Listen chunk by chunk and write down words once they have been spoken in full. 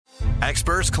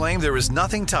Experts claim there is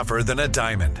nothing tougher than a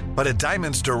diamond. But at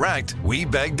Diamonds Direct, we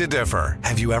beg to differ.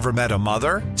 Have you ever met a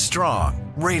mother?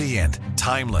 Strong, radiant,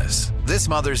 timeless. This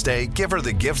Mother's Day, give her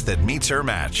the gift that meets her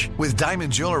match. With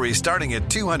diamond jewelry starting at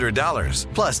 $200.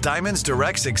 Plus Diamonds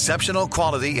Direct's exceptional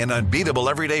quality and unbeatable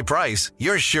everyday price,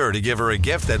 you're sure to give her a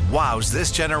gift that wows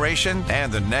this generation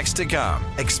and the next to come.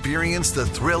 Experience the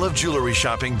thrill of jewelry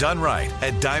shopping done right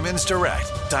at Diamonds Direct.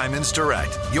 Diamonds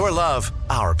Direct. Your love,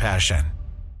 our passion.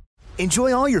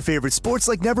 Enjoy all your favorite sports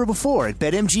like never before at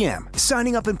BetMGM.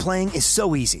 Signing up and playing is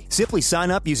so easy. Simply sign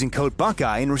up using code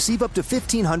Buckeye and receive up to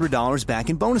 $1,500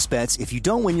 back in bonus bets if you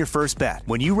don't win your first bet.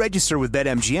 When you register with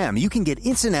BetMGM, you can get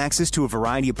instant access to a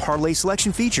variety of parlay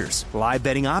selection features, live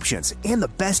betting options, and the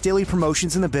best daily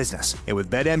promotions in the business. And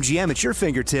with BetMGM at your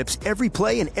fingertips, every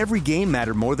play and every game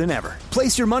matter more than ever.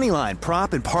 Place your moneyline,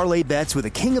 prop, and parlay bets with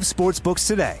the king of sportsbooks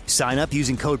today. Sign up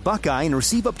using code Buckeye and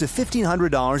receive up to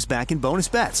 $1,500 back in bonus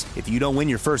bets if you don't win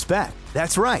your first bet.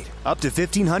 That's right, up to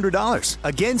 $1,500.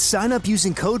 Again, sign up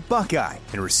using code Buckeye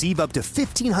and receive up to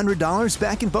 $1,500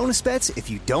 back in bonus bets if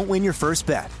you don't win your first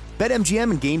bet. BetMGM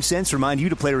and GameSense remind you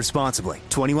to play responsibly.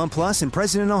 21 plus and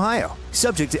present in Ohio.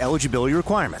 Subject to eligibility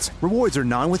requirements. Rewards are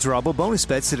non-withdrawable bonus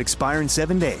bets that expire in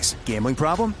 7 days. Gambling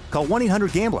problem? Call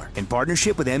 1-800-GAMBLER in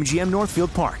partnership with MGM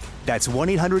Northfield Park. That's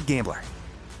 1-800-GAMBLER.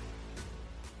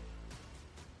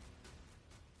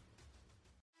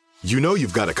 You know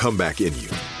you've got a comeback in you.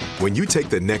 When you take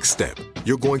the next step,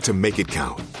 you're going to make it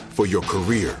count. For your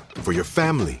career, for your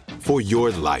family, for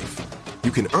your life. You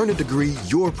can earn a degree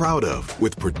you're proud of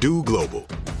with Purdue Global.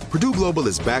 Purdue Global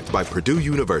is backed by Purdue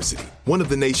University, one of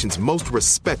the nation's most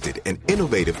respected and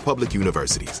innovative public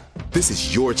universities. This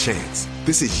is your chance.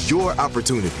 This is your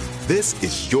opportunity. This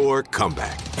is your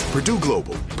comeback. Purdue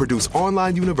Global, Purdue's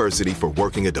online university for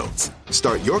working adults.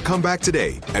 Start your comeback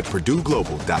today at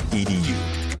purdueglobal.edu.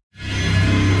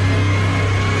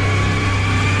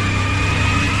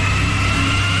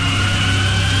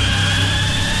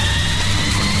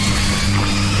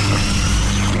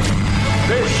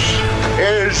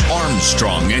 Is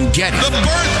Armstrong and Getty, the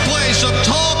birthplace of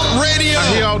talk radio.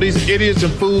 I hear all these idiots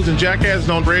and fools and jackasses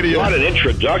on radio. What an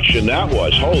introduction that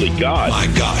was. Holy God. My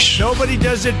gosh. Nobody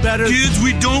does it better. Kids,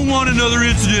 we don't want another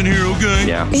incident here, okay?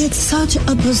 Yeah. It's such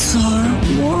a bizarre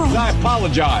world. I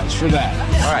apologize for that.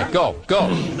 All right, go.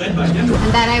 And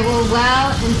that I will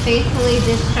well and faithfully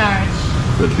discharge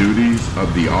the duties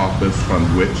of the office on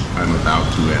which I'm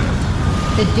about to enter.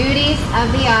 The duties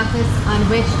of the office on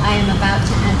which I am about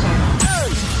to enter.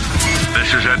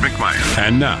 This is Ed McMahon.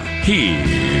 And now, here's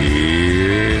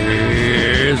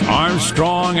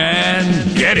Armstrong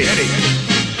and Getty.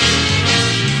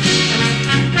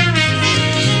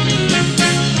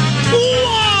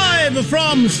 Live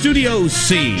from Studio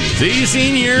C. See,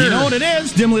 Senior. You know what it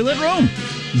is? Dimly lit room.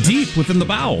 Deep within the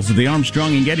bowels of the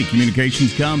Armstrong and Getty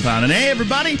Communications compound. And hey,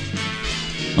 everybody,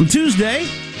 on Tuesday,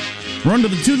 we're under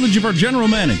the tutelage of our general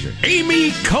manager,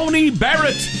 Amy Coney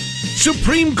Barrett,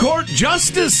 Supreme Court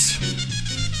Justice.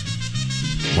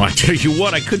 Well, I tell you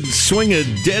what, I couldn't swing a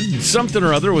dead something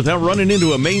or other without running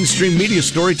into a mainstream media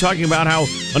story talking about how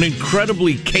an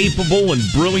incredibly capable and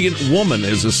brilliant woman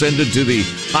has ascended to the...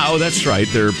 Oh, that's right.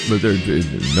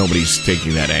 Nobody's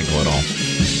taking that angle at all.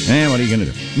 What are you going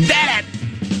to do? That!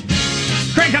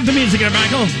 Crank up the music there,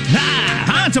 Michael.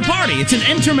 It's a party. It's an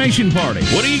intermission party.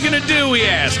 What are you going to do, he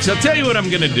asks. I'll tell you what I'm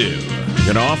going to do. I'm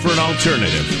going to offer an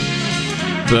alternative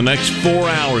for the next 4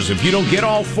 hours. If you don't get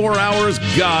all 4 hours,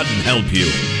 God help you.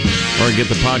 Or get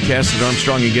the podcast at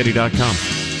ArmstrongandGetty.com.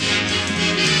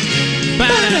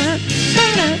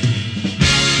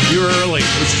 You're early.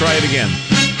 Let's try it again.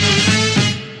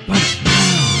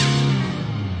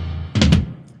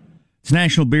 It's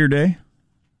National Beer Day.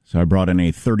 So I brought in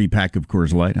a 30-pack of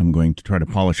Coors Light. I'm going to try to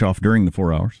polish off during the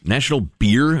 4 hours. National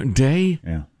Beer Day?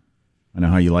 Yeah. I know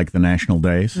how you like the national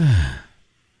days.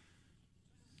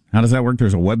 How does that work?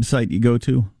 There's a website you go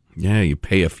to? Yeah, you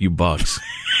pay a few bucks.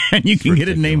 And you can get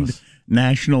it named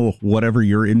National whatever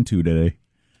you're into today,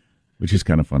 which is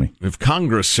kind of funny. If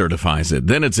Congress certifies it,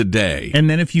 then it's a day. And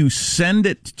then if you send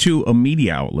it to a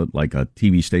media outlet like a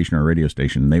TV station or a radio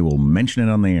station, they will mention it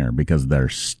on the air because they're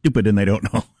stupid and they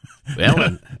don't know.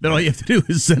 Well, then all you have to do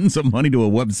is send some money to a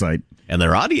website. And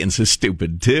their audience is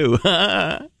stupid, too.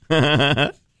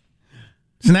 It's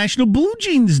National Blue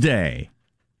Jeans Day.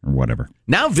 Or whatever.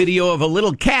 Now video of a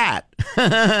little cat.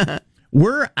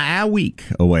 We're a week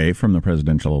away from the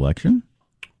presidential election.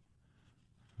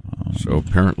 So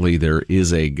apparently there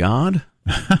is a God.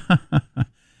 Yeah,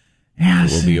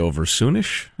 it will be over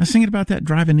soonish. I was thinking about that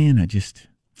driving in.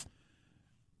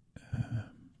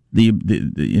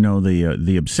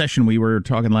 the obsession we were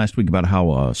talking last week about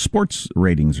how sports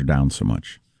ratings are down so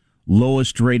much.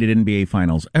 Lowest rated NBA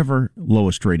finals ever,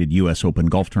 lowest rated U.S. Open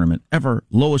golf tournament ever,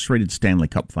 lowest rated Stanley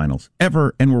Cup finals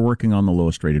ever, and we're working on the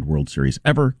lowest rated World Series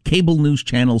ever. Cable news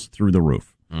channels through the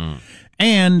roof.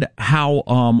 And how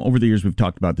over the years we've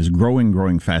talked about this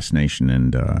growing fascination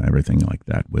and everything like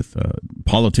that with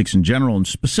politics in general, and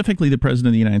specifically the President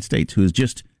of the United States, who is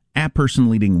just a person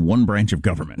leading one branch of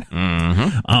government.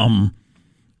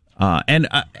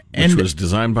 Which was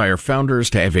designed by our founders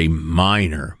to have a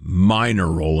minor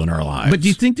role in our lives. But do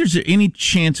you think there's any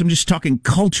chance, I'm just talking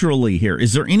culturally here,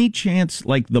 is there any chance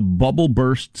like the bubble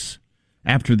bursts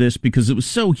after this? Because it was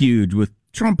so huge with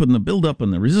Trump and the buildup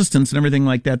and the resistance and everything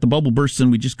like that. The bubble bursts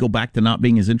and we just go back to not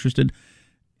being as interested.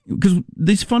 Because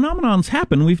these phenomenons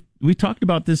happen. We've talked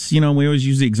about this, we always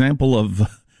use the example of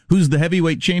who's the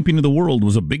heavyweight champion of the world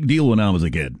was a big deal when I was a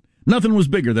kid. Nothing was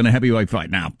bigger than a heavyweight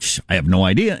fight. Now, I have no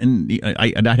idea, and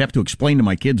I'd have to explain to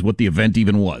my kids what the event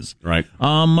even was. Right.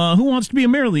 Who Wants to Be a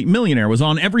Millionaire was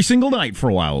on every single night for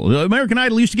a while. The American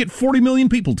Idol used to get 40 million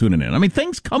people tuning in. I mean,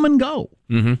 things come and go.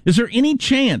 Mm-hmm. Is there any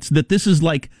chance that this is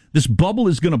like, this bubble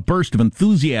is going to burst of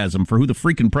enthusiasm for who the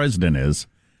freaking president is?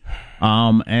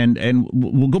 And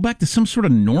we'll go back to some sort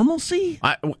of normalcy?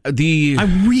 I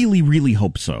really, really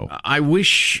hope so. I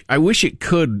wish it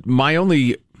could.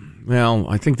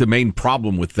 I think the main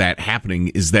problem with that happening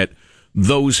is that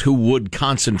those who would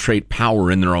concentrate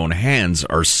power in their own hands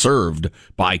are served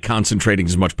by concentrating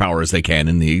as much power as they can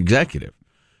in the executive.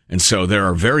 And so there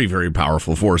are very, very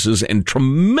powerful forces and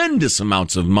tremendous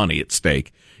amounts of money at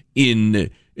stake in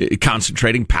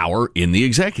concentrating power in the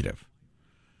executive.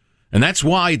 And that's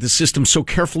why the system's so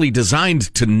carefully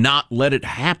designed to not let it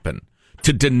happen,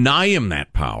 to deny him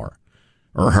that power.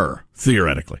 Or her,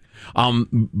 theoretically.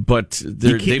 But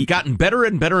they've gotten better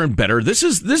and better and better. This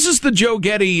is the Joe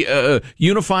Getty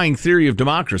unifying theory of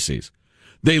democracies.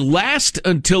 They last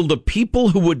until the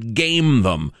people who would game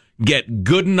them get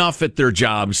good enough at their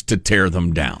jobs to tear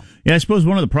them down. Yeah, I suppose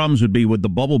one of the problems would the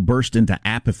bubble burst into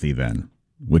apathy then,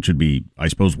 which would be, I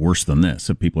suppose, worse than this.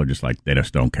 If people are just like, they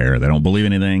just don't care. They don't believe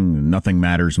anything. Nothing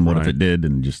matters. And what if it did?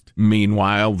 And just.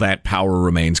 Meanwhile, that power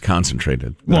remains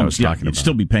concentrated. I was talking about. You'd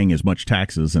still be paying as much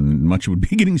taxes and much would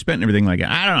be getting spent and everything like that.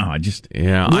 I don't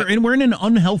know. We're in an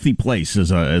unhealthy place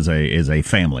as a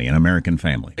family, an American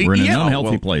family. We're in an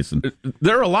unhealthy place. And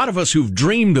there are a lot of us who've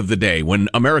dreamed of the day when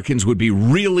Americans would be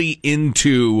really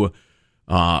into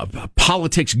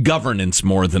politics governance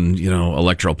more than,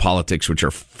 electoral politics, which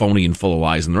are phony and full of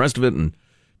lies and the rest of it, and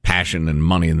passion and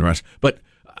money and the rest. But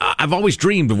I've always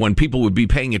dreamed of when people would be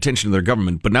paying attention to their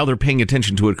government, but now they're paying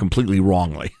attention to it completely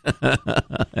wrongly.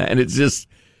 And it's just...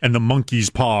 And the monkey's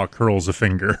paw curls a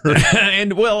finger.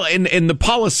 and the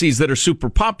policies that are super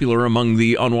popular among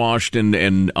the unwashed and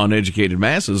uneducated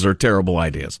masses are terrible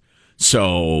ideas.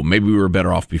 So maybe we were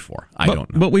better off before. I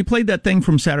don't know. But we played that thing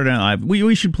from Saturday Night Live.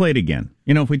 We should play it again.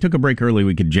 If we took a break early,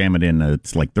 we could jam it in.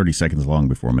 It's like 30 seconds long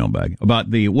before mailbag. About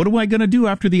what am I going to do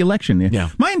after the election? Yeah.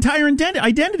 My entire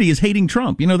identity is hating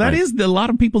Trump. That is a lot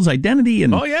of people's identity.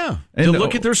 And, to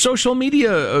look at their social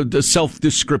media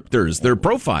self-descriptors, their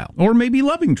profile. Or maybe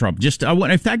loving Trump. Just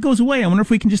if that goes away, I wonder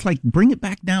if we can just bring it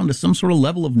back down to some sort of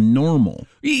level of normal.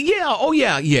 Yeah. Oh,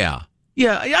 yeah.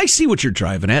 Yeah, I see what you're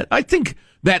driving at. I think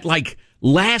that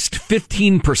last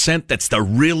 15%, that's the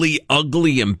really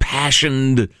ugly,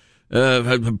 impassioned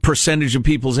percentage of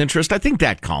people's interest. I think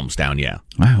that calms down. Yeah,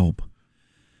 I hope.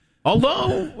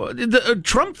 Although the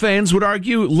Trump fans would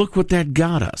argue, look what that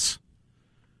got us.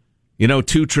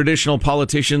 Two traditional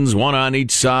politicians, one on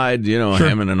each side. Sure.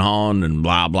 Hammond and Hahn and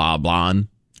blah blah blah. All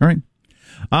right.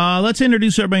 Let's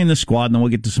introduce everybody in the squad, and then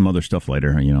we'll get to some other stuff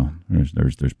later.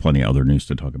 There's plenty of other news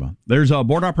to talk about. There's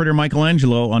board operator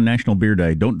Michelangelo on National Beer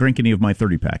Day. Don't drink any of my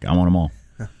 30-pack. I want them all.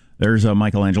 There's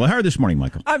Michelangelo. How are you this morning,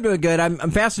 Michael? I'm doing good. I'm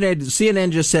fascinated.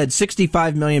 CNN just said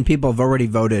 65 million people have already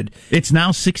voted. It's now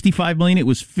 65 million. It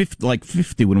was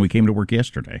 50 when we came to work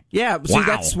yesterday. Yeah, wow. See,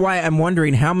 that's why I'm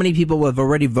wondering how many people have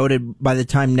already voted by the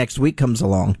time next week comes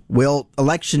along. Will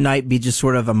election night be just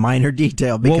sort of a minor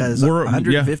detail because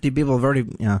 150 people have already...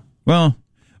 Yeah. Well,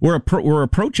 we're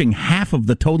approaching half of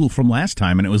the total from last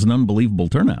time, and it was an unbelievable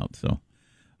turnout, so...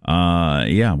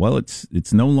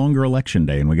 it's no longer election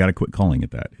day, and we got to quit calling it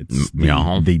that. It's the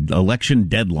election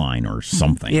deadline or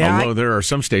something. Yeah, although there are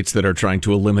some states that are trying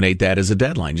to eliminate that as a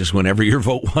deadline. Just whenever your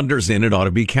vote wanders in, it ought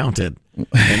to be counted.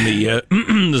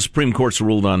 And the Supreme Court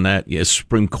ruled on that. Yes,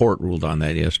 Supreme Court ruled on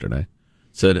that yesterday.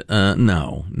 Said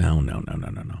no.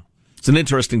 It's an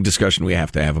interesting discussion we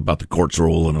have to have about the court's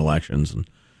role in elections and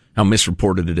how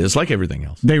misreported it is, like everything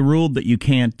else. They ruled that you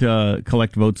can't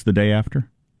collect votes the day after.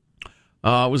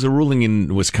 It was a ruling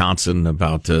in Wisconsin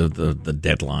about the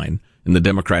deadline, and the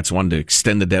Democrats wanted to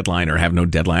extend the deadline or have no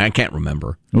deadline. I can't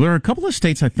remember. Well, there are a couple of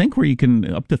states, I think, where you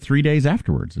can up to 3 days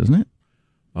afterwards, isn't it?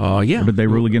 Yeah. Or did they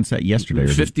rule against that yesterday?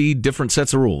 50 different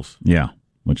sets of rules. Yeah,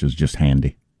 which is just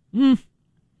handy.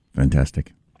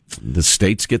 Fantastic. The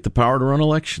states get the power to run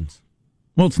elections.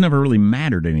 Well, it's never really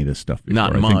mattered any of this stuff before.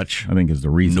 Not much. I think is the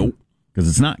reason. Nope. Because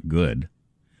it's not good.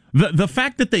 The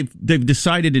fact that they've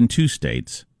decided in 2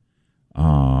 states,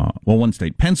 one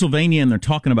state, Pennsylvania, and they're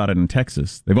talking about it in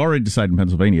Texas. They've already decided in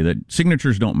Pennsylvania that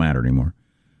signatures don't matter anymore.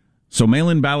 So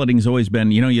mail-in balloting has always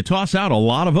been, you toss out a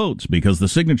lot of votes because the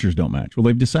signatures don't match. Well,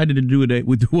 they've decided to do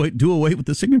away with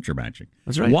the signature matching.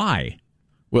 That's right. Why?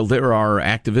 Well, there are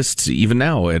activists even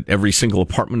now at every single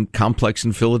apartment complex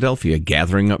in Philadelphia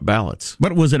gathering up ballots.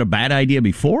 But was it a bad idea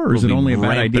before, or is it only a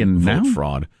bad idea now? Vote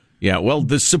fraud. Yeah, well,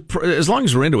 as long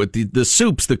as we're into it,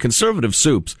 the conservative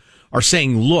soups, are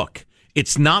saying, look,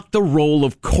 it's not the role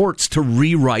of courts to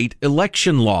rewrite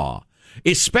election law,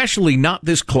 especially not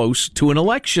this close to an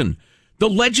election. The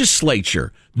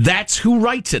legislature, that's who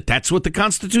writes it. That's what the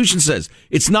Constitution says.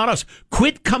 It's not us.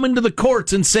 Quit coming to the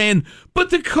courts and saying,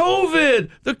 but the COVID.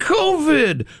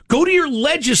 Go to your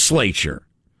legislature.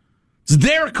 It's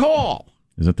their call.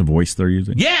 Is that the voice they're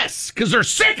using? Yes, because they're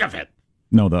sick of it.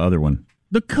 No, the other one.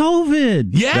 The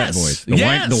COVID. Yes. That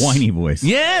voice. The whiny voice.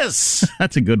 Yes.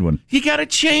 That's a good one. You got to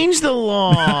change the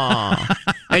law.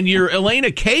 And your Elena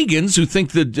Kagans, who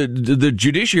think the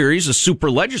judiciary is a super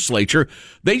legislature,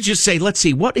 they just say, let's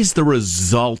see, what is the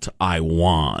result I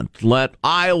want?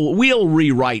 We'll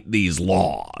rewrite these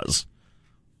laws.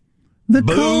 The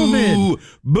COVID.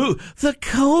 Boo. The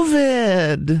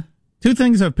COVID. 2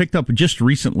 things I've picked up just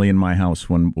recently in my house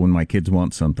when my kids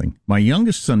want something. My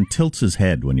youngest son tilts his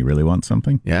head when he really wants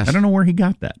something. Yes. I don't know where he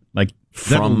got that. Like,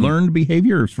 from learned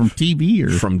behavior or from TV?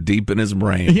 Or from deep in his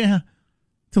brain. Yeah.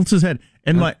 Tilts his head.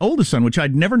 And my oldest son, which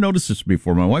I'd never noticed this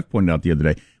before, my wife pointed out the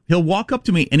other day, he'll walk up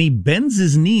to me and he bends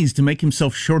his knees to make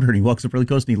himself shorter. And he walks up really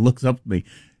close and he looks up at me.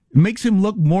 It makes him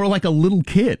look more like a little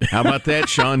kid. How about that,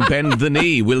 Sean? Bend the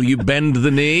knee. Will you bend the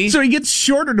knee? So he gets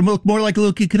shorter to look more like a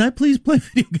little kid. Can I please play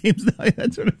video games now?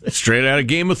 That sort of thing. Straight out of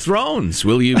Game of Thrones.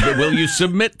 Will you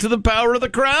submit to the power of the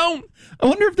crown? I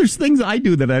wonder if there's things I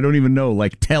do that I don't even know,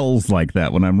 like tells like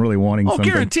that when I'm really wanting something.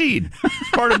 Guaranteed. It's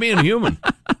part of being human.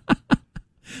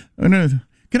 Can I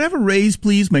have a raise,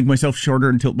 please? Make myself shorter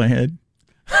and tilt my head?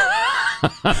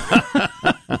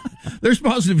 There's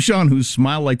Positive Sean, whose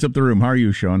smile lights up the room. How are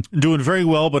you, Sean? Doing very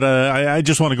well, but I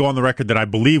just want to go on the record that I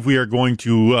believe we are going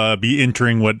to be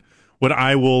entering what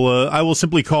I will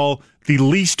simply call the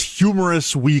least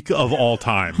humorous week of all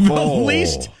time. The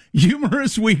least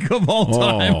humorous week of all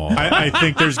time. I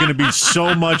think there's going to be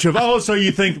so much of, so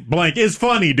you think blank is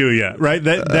funny, do you? Right?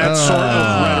 That sort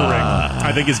of rhetoric,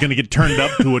 I think, is going to get turned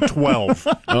up to a 12.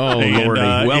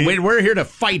 Lordy. We're here to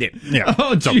fight it. Yeah.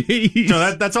 Jeez.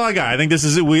 So that's all I got. I think this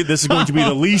is going to be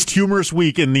the least humorous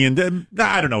week in the,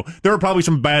 I don't know. There are probably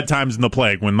some bad times in the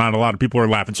plague when not a lot of people are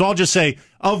laughing. So I'll just say,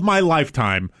 of my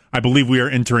lifetime, I believe we are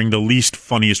entering the least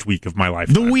funniest week of my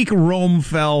lifetime. The week Rome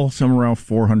fell, somewhere around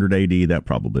 400 AD, that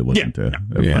probably wasn't.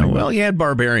 Well, you had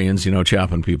barbarians,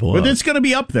 chopping people up. But it's going to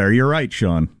be up there. You're right,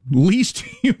 Sean. Least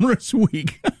humorous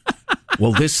week.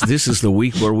 Well, this is the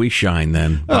week where we shine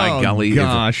then. By golly.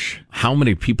 Gosh. How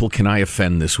many people can I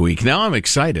offend this week? Now I'm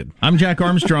excited. I'm Jack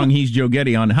Armstrong. He's Joe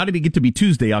Getty on How Did It Get to Be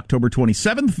Tuesday, October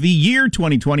 27th, the year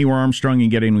 2020, where Armstrong and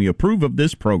Getty and we approve of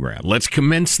this program. Let's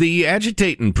commence the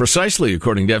agitating precisely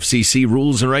according to FCC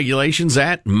rules and regulations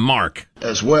at Mark.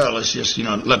 As well, it's just,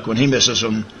 look, when he misses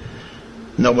them,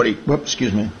 nobody,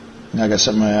 excuse me, I got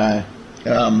something in my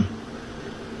eye.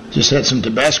 Just had some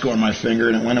Tabasco on my finger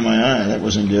and it went in my eye. That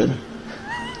wasn't good.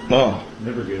 Oh.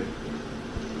 Never good.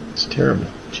 It's terrible.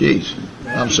 Jeez.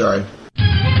 I'm sorry. What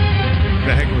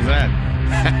the heck was that?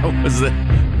 That was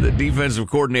the defensive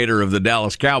coordinator of the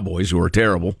Dallas Cowboys, who are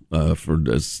terrible for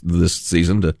this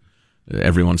season, to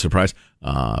everyone's surprise,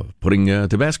 putting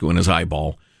Tabasco in his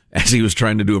eyeball as he was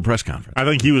trying to do a press conference. I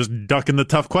think he was ducking the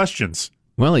tough questions.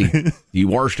 Well, he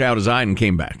washed out his eye and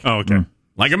came back. Oh, okay.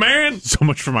 Like a man. So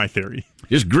much for my theory.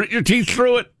 Just grit your teeth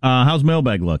through it. How's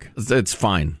mailbag look? It's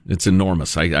fine. It's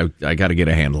enormous. I got to get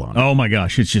a handle on it. Oh, my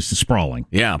gosh. It's just sprawling.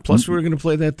 Yeah. Plus, we're going to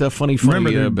play that funny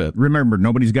bit. Remember,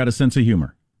 nobody's got a sense of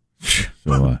humor.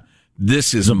 So,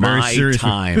 this is my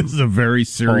time. This is a very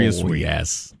serious week.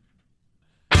 Yes.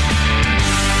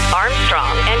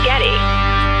 Armstrong and Getty.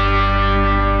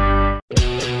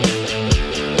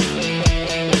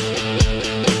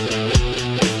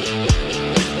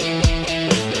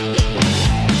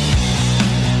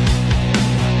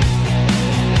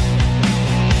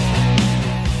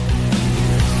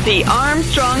 The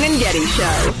Armstrong and Getty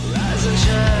Show.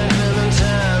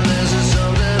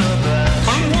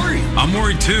 I'm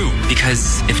worried too.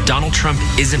 Because if Donald Trump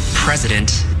isn't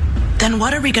president, then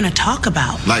what are we going to talk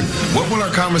about? Like, what will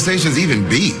our conversations even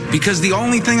be? Because the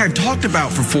only thing I've talked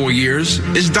about for 4 years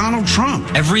is Donald Trump.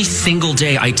 every single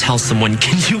day I tell someone,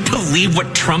 can you believe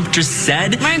what Trump just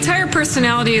said? My entire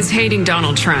personality is hating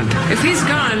Donald Trump. If he's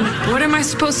gone, what am I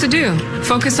supposed to do?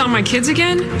 Focus on my kids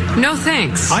again? No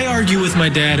thanks. I argue with my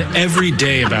dad every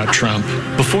day about Trump.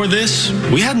 Before this,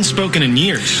 we hadn't spoken in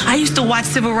years. I used to watch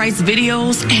civil rights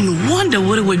videos and wonder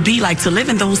what it would be like to live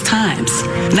in those times.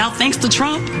 Now, thanks to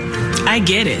Trump, I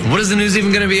get it. What is the news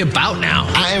even going to be about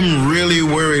now? I am really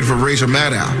worried for Rachel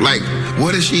Maddow. Like,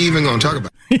 what is she even going to talk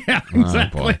about? Yeah,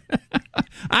 exactly.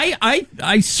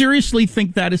 I seriously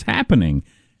think that is happening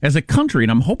as a country,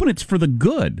 and I'm hoping it's for the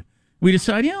good. We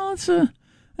decide,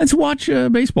 let's watch a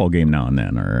baseball game now and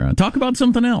then, or talk about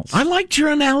something else. I liked your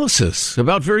analysis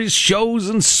about various shows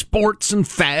and sports and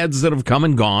fads that have come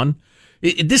and gone.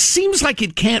 This seems like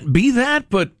it can't be that,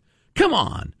 but come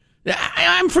on.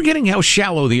 I'm forgetting how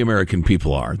shallow the American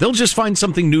people are. They'll just find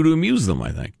something new to amuse them,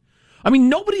 I think. I mean,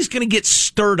 nobody's going to get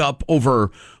stirred up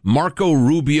over Marco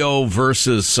Rubio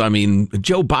versus,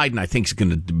 Joe Biden, I think, is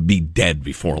going to be dead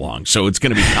before long. So it's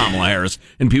going to be Kamala Harris,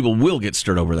 and people will get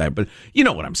stirred over that. But you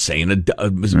know what I'm saying,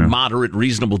 a moderate,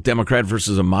 reasonable Democrat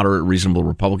versus a moderate, reasonable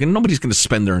Republican. Nobody's going to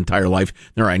spend their entire life,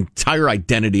 their entire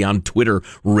identity on Twitter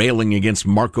railing against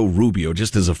Marco Rubio,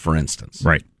 just as a for instance.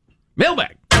 Right.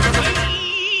 Mailbag.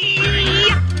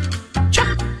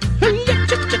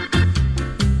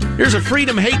 Here's a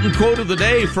freedom-hating quote of the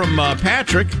day from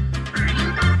Patrick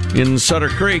in Sutter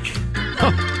Creek.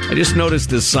 I just noticed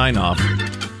his sign-off.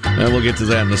 We'll get to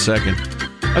that in a second.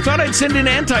 I thought I'd send in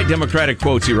anti-democratic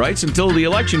quotes, he writes, until the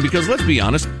election, because let's be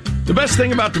honest, the best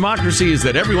thing about democracy is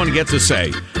that everyone gets a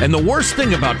say. And the worst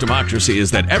thing about democracy is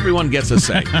that everyone gets a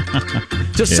say.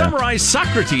 To summarize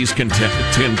Socrates'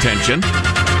 contention,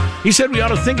 he said we ought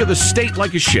to think of the state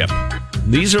like a ship.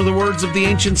 These are the words of the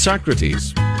ancient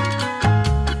Socrates.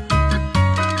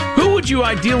 Who would you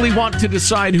ideally want to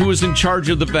decide who is in charge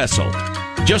of the vessel?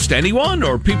 Just anyone,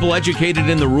 or people educated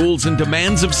in the rules and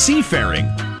demands of seafaring?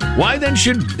 Why then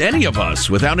should any of us,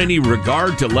 without any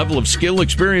regard to level of skill,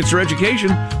 experience, or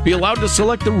education, be allowed to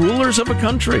select the rulers of a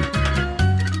country?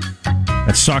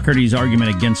 That's Socrates'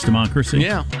 argument against democracy?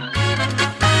 Yeah.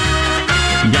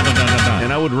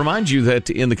 And I would remind you that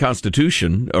in the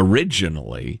Constitution,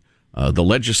 originally, the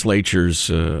legislatures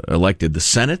elected the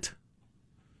Senate,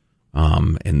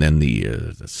 and then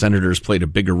the senators played a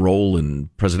bigger role in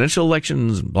presidential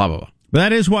elections, blah, blah, blah. But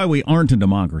that is why we aren't a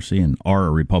democracy and are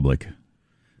a republic.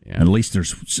 Yeah. At least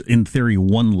there's, in theory,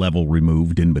 one level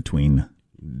removed in between.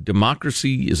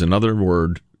 Democracy is another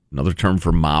word, another term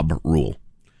for mob rule.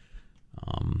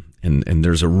 And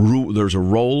there's a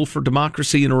role for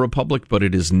democracy in a republic, but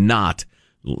it is not.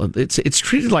 It's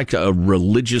treated like a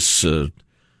religious,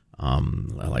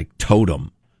 like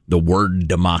totem. The word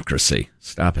democracy.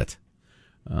 Stop it.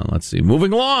 Let's see.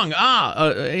 Moving along.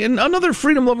 And another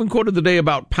freedom-loving quote of the day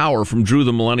about power from Drew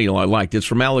the Millennial I liked. It's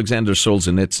from Alexander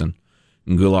Solzhenitsyn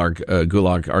in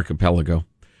Gulag Archipelago.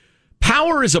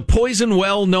 Power is a poison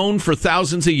well known for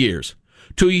thousands of years.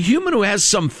 To a human who has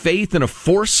some faith in a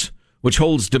force which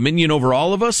holds dominion over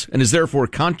all of us and is therefore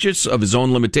conscious of his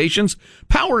own limitations,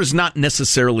 power is not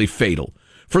necessarily fatal.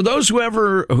 For those,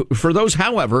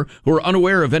 however, who are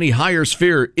unaware of any higher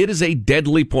sphere, it is a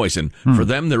deadly poison. For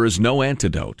them, there is no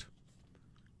antidote.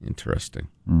 Interesting.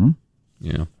 Mm-hmm.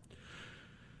 Yeah.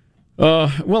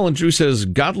 And Drew says,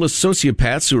 godless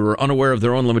sociopaths who are unaware of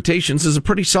their own limitations is a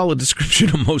pretty solid description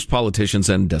of most politicians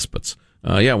and despots.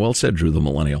 Well said, Drew the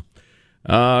Millennial.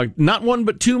 Not one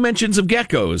but two mentions of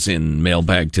geckos in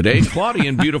Mailbag today. Claudia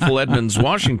in beautiful Edmonds,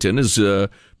 Washington is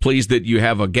pleased that you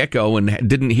have a gecko and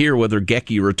didn't hear whether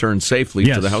Gecky returned safely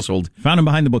to the household. Found him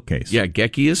behind the bookcase. Yeah,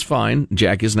 Gecky is fine.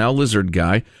 Jack is now lizard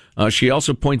guy. She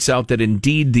also points out that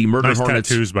indeed the murder hornets...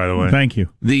 tattoos, by the way. Thank you.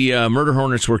 The murder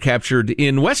hornets were captured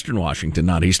in western Washington,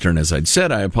 not eastern, as I'd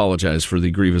said. I apologize for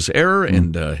the grievous error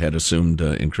and had assumed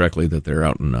incorrectly that they're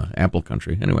out in apple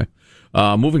country. Anyway.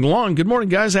 Moving along. Good morning,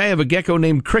 guys. I have a gecko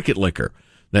named Cricket Licker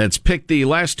that's picked the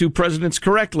last two presidents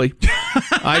correctly.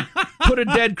 I put a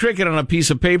dead cricket on a piece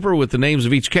of paper with the names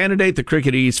of each candidate. The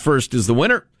cricket he eats first is the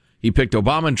winner. He picked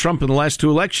Obama and Trump in the last two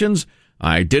elections.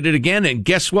 I did it again, and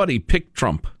guess what? He picked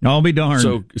Trump. I'll be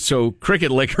darned. So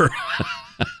Cricket Licker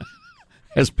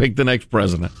has picked the next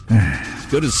president. As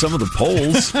good as some of the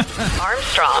polls.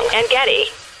 Armstrong and Getty.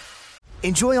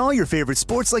 Enjoy all your favorite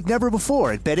sports like never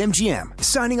before at BetMGM.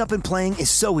 Signing up and playing is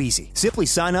so easy. Simply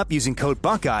sign up using code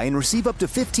Buckeye and receive up to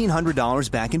 $1,500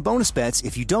 back in bonus bets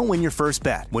if you don't win your first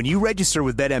bet. When you register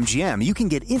with BetMGM, you can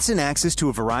get instant access to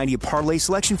a variety of parlay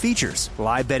selection features,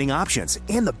 live betting options,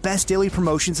 and the best daily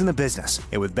promotions in the business.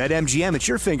 And with BetMGM at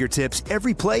your fingertips,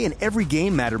 every play and every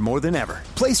game matter more than ever.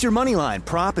 Place your moneyline,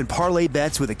 prop, and parlay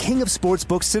bets with the king of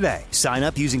sportsbooks today. Sign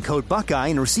up using code Buckeye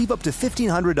and receive up to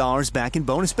 $1,500 back in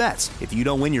bonus bets if you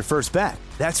don't win your first bet.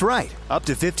 That's right, up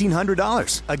to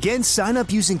 $1,500. Again, sign up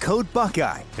using code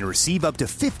Buckeye and receive up to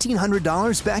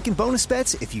 $1,500 back in bonus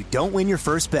bets if you don't win your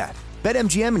first bet.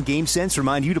 BetMGM and GameSense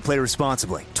remind you to play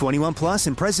responsibly. 21 plus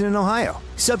and present in Ohio.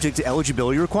 Subject to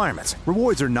eligibility requirements.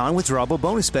 Rewards are non-withdrawable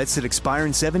bonus bets that expire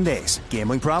in 7 days.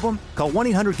 Gambling problem? Call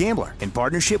 1-800-GAMBLER in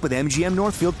partnership with MGM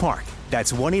Northfield Park.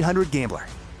 That's 1-800-GAMBLER.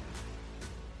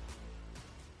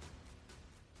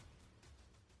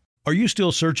 Are you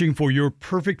still searching for your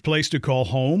perfect place to call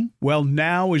home? Well,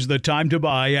 now is the time to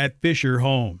buy at Fisher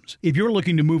Homes. If you're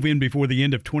looking to move in before the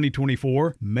end of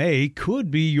 2024, May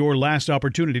could be your last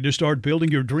opportunity to start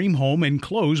building your dream home and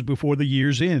close before the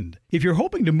year's end. If you're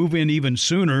hoping to move in even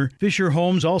sooner, Fisher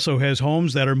Homes also has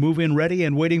homes that are move-in ready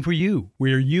and waiting for you,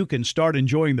 where you can start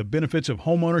enjoying the benefits of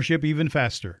homeownership even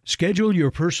faster. Schedule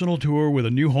your personal tour with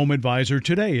a new home advisor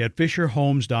today at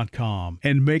FisherHomes.com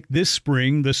and make this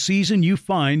spring the season you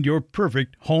find your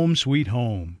perfect home sweet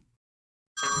home.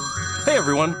 Hey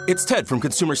everyone, it's Ted from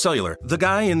Consumer Cellular, the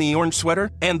guy in the orange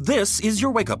sweater, and this is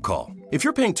your wake-up call. If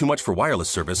you're paying too much for wireless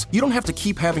service, you don't have to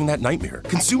keep having that nightmare.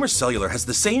 Consumer Cellular has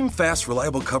the same fast,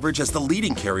 reliable coverage as the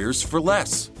leading carriers for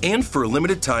less. And for a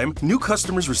limited time, new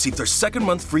customers receive their second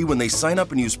month free when they sign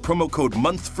up and use promo code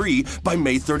MONTHFREE by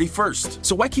May 31st.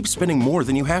 So why keep spending more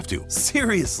than you have to?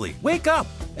 Seriously, wake up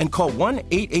and call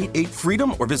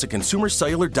 1-888-FREEDOM or visit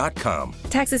consumercellular.com.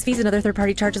 Taxes, fees, and other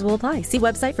third-party charges will apply. See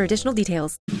website for additional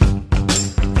details.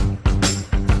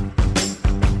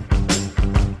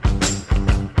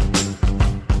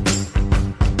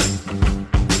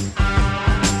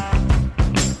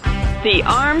 The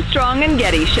Armstrong and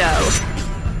Getty Show.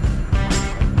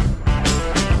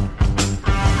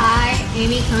 I,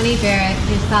 Amy Coney Barrett,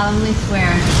 do solemnly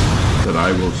swear that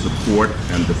I will support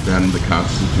and defend the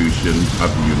Constitution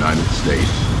of the United States.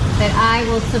 That I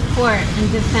will support and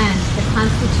defend the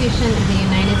Constitution of the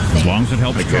United States. As long as it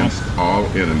helps against Trump. all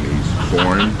enemies,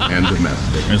 foreign and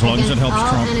domestic. As long as it helps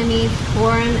Trump. Against all enemies,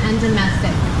 foreign and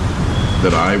domestic.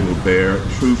 That I will bear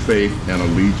true faith and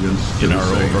allegiance to the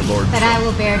same. Overlord that Trump. I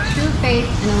will bear true faith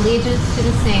and allegiance to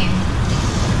the same.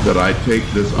 That I take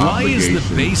this obligation. Why is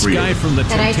the bass guy from the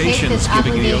Temptations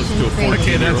giving the oath to a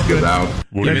 14-year-old?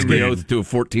 Giving the oath to a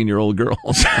 14-year-old girl.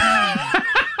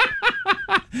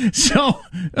 So,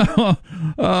 yeah.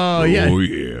 Oh,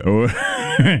 yeah. Oh,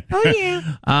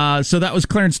 yeah. So that was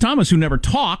Clarence Thomas, who never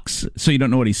talks, so you don't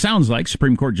know what he sounds like.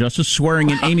 Supreme Court Justice swearing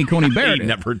in Amy Coney Barrett. He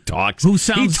never talks.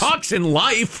 He talks in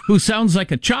life. Who sounds like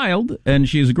a child, and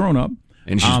she's a grown-up.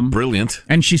 And she's brilliant.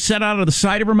 And she said out of the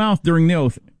side of her mouth during the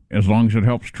oath, as long as it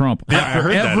helps Trump. Yeah, I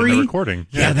heard that in the recording.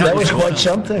 Yeah, that was quite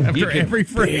something. After every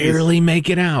phrase. Barely make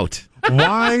it out.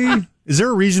 Why? Is there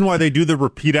a reason why they do the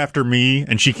repeat after me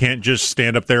and she can't just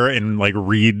stand up there and like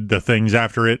read the things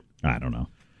after it? I don't know.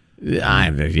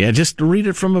 Yeah, just read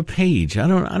it from a page. I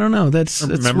don't know. That's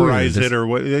memorize weird. it or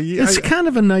what? It's kind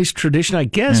of a nice tradition, I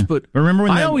guess. Yeah. But remember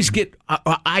when I always get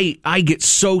I get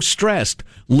so stressed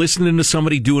listening to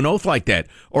somebody do an oath like that,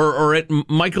 or at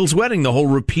Michael's wedding, the whole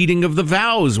repeating of the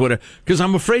vows, whatever. Because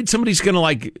I'm afraid somebody's going to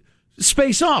like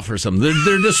space off or something.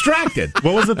 They're distracted.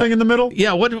 What was the thing in the middle?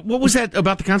 Yeah, what was that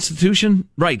about the Constitution?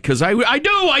 Right, because I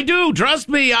do. Trust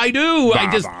me, I do.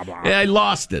 I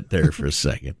lost it there for a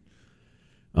second.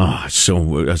 Oh,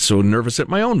 so nervous at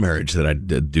my own marriage that I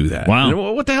did do that. Wow. You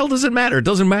know, what the hell does it matter? It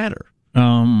doesn't matter.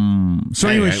 So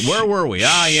anyway, where were we?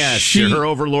 Yes, her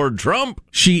overlord Trump.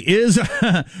 She is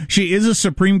a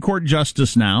Supreme Court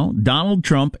justice now. Donald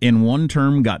Trump, in one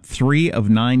term, got 3 of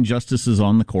 9 justices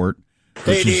on the court.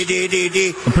 A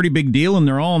pretty big deal, and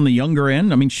they're all on the younger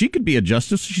end. I mean, she could be a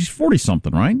justice. She's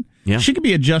 40-something, right? Yeah. She could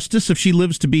be a justice if she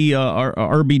lives to be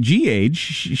RBG age.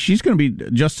 She's going to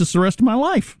be justice the rest of my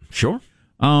life. Sure.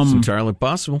 It's entirely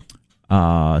possible.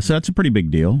 So that's a pretty big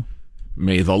deal.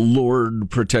 May the Lord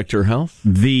protect her health.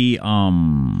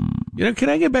 Can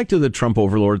I get back to the Trump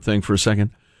overlord thing for a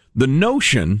second? The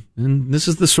notion, and this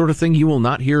is the sort of thing you will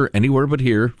not hear anywhere but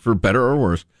here, for better or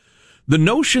worse, the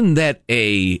notion that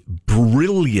a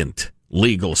brilliant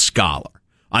legal scholar,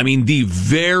 I mean the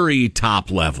very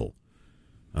top level,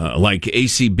 like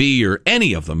ACB or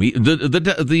any of them,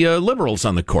 the liberals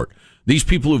on the court, These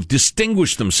people who've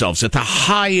distinguished themselves at the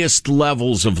highest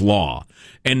levels of law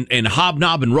and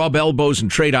hobnob and rub elbows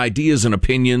and trade ideas and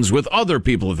opinions with other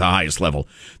people at the highest level.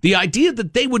 The idea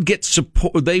that they would get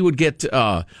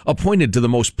appointed to the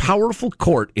most powerful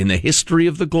court in the history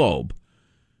of the globe,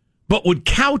 but would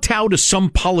kowtow to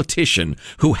some politician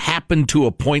who happened to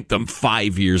appoint them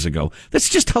 5 years ago. That's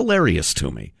just hilarious to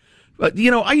me. But,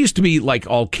 I used to be, like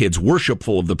all kids,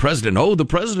 worshipful of the president. Oh, the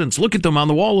presidents, look at them on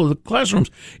the wall of the classrooms.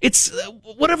 It's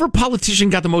whatever politician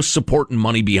got the most support and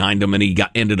money behind him, and he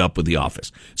ended up with the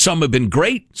office. Some have been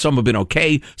great. Some have been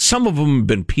okay. Some of them have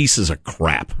been pieces of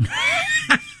crap.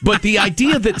 But the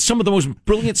idea that some of the most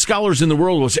brilliant scholars in the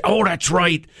world will say, oh, that's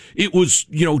right, it was,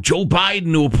 Joe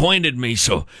Biden who appointed me,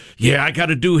 so, yeah, I got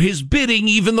to do his bidding,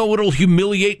 even though it'll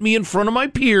humiliate me in front of my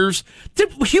peers.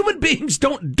 Human beings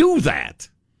don't do that.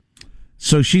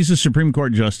 So she's a Supreme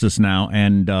Court justice now,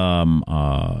 and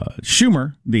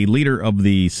Schumer, the leader of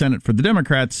the Senate for the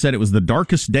Democrats, said it was the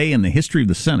darkest day in the history of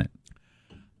the Senate,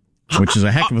 which is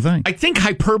a heck of a thing. I think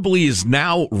hyperbole has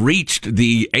now reached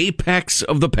the apex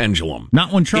of the pendulum.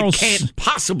 Not when Charles... It can't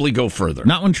possibly go further.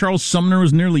 Not when Charles Sumner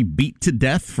was nearly beat to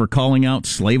death for calling out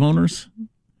slave owners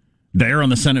there on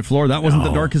the Senate floor. That wasn't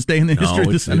the darkest day in the history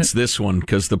of the Senate. It's this one,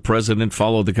 because the president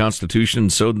followed the Constitution,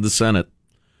 and so did the Senate.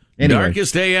 Anyway.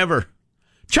 Darkest day ever.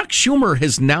 Chuck Schumer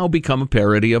has now become a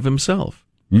parody of himself.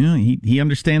 Yeah, he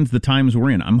understands the times we're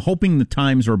in. I'm hoping the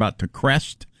times are about to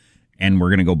crest, and we're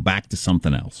going to go back to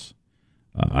something else.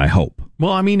 I hope.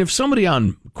 Well, I mean, if somebody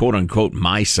on, quote-unquote,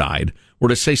 my side were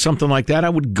to say something like that, I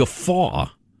would guffaw.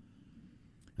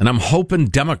 And I'm hoping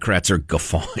Democrats are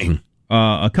guffawing.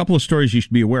 A couple of stories you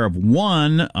should be aware of.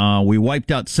 One, we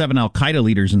wiped out 7 al-Qaeda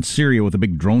leaders in Syria with a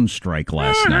big drone strike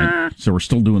last night. So we're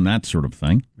still doing that sort of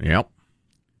thing. Yep.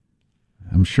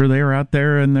 I'm sure they were out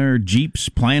there in their Jeeps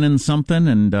planning something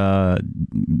and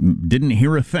didn't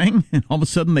hear a thing, and all of a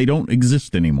sudden they don't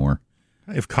exist anymore.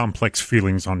 I have complex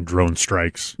feelings on drone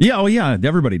strikes. Yeah, oh yeah,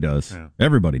 everybody does. Yeah.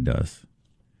 Everybody does.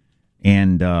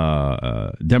 And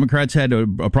Democrats had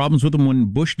problems with them when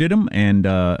Bush did them, and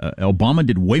Obama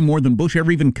did way more than Bush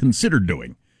ever even considered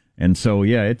doing. And so,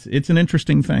 yeah, it's an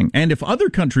interesting thing. And if other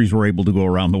countries were able to go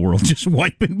around the world just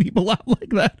wiping people out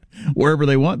like that, wherever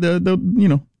they want,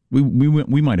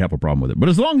 we might have a problem with it. But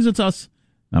as long as it's us,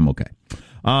 I'm okay.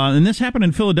 And this happened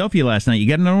in Philadelphia last night. You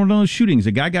got another one of those shootings.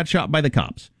 A guy got shot by the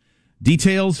cops.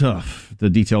 Details, the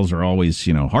details are always,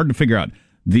 hard to figure out.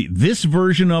 This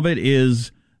version of it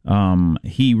is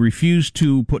he refused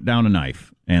to put down a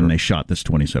knife, and they shot this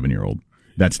 27-year-old.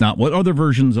 That's not what other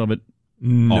versions of it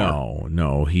are.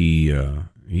 No, he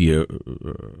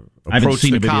approached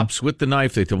the cops with the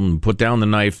knife. They told him to put down the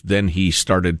knife. Then he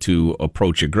started to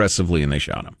approach aggressively, and they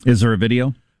shot him. Is there a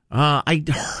video? I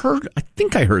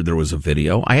think I heard there was a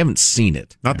video. I haven't seen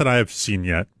it. Not that I have seen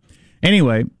yet.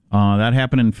 Anyway, that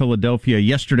happened in Philadelphia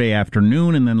yesterday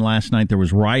afternoon, and then last night there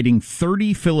was rioting.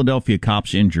 30 Philadelphia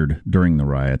cops injured during the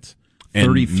riots.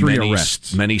 33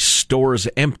 arrests. Many stores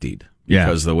emptied.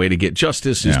 Because the way to get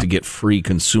justice is to get free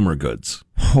consumer goods.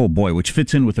 Oh, boy, which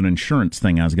fits in with an insurance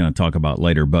thing I was going to talk about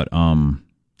later. But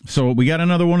so we got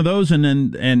another one of those,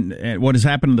 and what has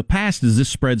happened in the past is this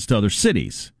spreads to other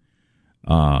cities.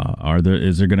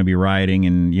 Is there going to be rioting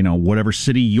in whatever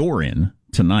city you're in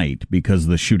tonight because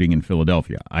of the shooting in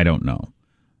Philadelphia? I don't know.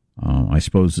 I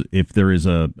suppose if there is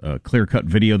a clear-cut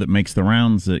video that makes the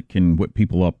rounds that can whip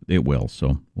people up, it will.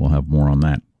 So we'll have more on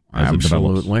that as it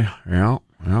develops. Absolutely. Yeah.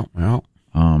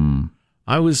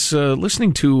 I was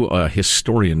listening to a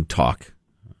historian talk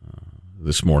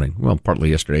this morning. Well, partly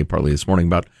yesterday, partly this morning,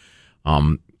 about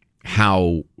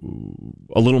how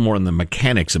a little more in the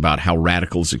mechanics about how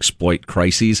radicals exploit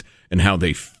crises and how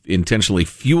they intentionally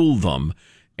fuel them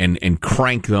and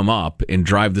crank them up and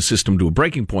drive the system to a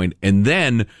breaking point, and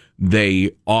then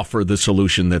they offer the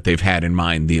solution that they've had in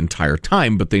mind the entire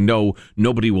time, but they know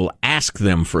nobody will ask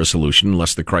them for a solution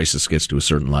unless the crisis gets to a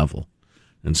certain level.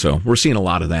 And so we're seeing a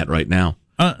lot of that right now.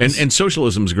 And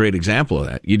socialism is a great example of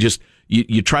that.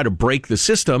 You try to break the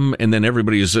system, and then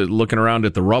everybody is looking around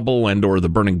at the rubble and or the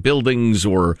burning buildings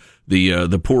or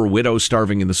the poor widow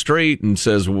starving in the street and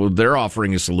says, well, they're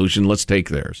offering a solution. Let's take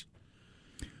theirs.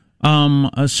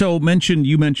 So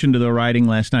you mentioned the rioting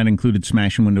last night included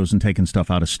smashing windows and taking stuff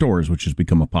out of stores, which has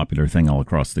become a popular thing all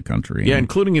across the country. Yeah,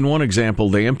 including in one example,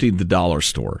 they emptied the dollar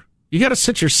store. You got to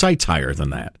set your sights higher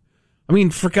than that. I mean,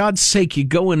 for God's sake, you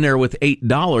go in there with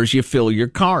 $8, you fill your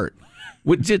cart.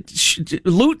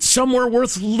 Loot somewhere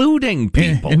worth looting,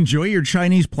 people. Enjoy your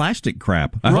Chinese plastic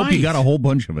crap. I hope you got a whole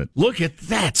bunch of it. Look at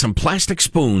that, some plastic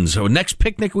spoons. So next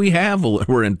picnic we have,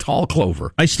 we're in tall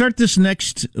clover. I start this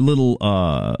next little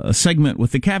segment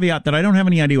with the caveat that I don't have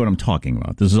any idea what I'm talking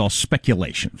about. This is all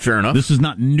speculation. Fair enough. This is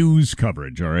not news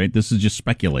coverage, all right? This is just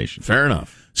speculation. Fair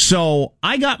enough. So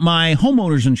I got my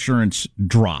homeowner's insurance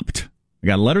dropped. I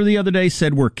got a letter the other day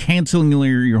said we're canceling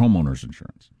your homeowner's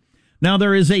insurance. Now,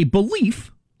 there is a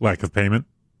belief... Lack of payment?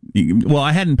 Well,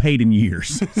 I hadn't paid in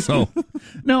years. So,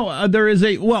 no, there is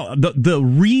a... Well, the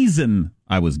reason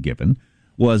I was given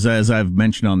was, as I've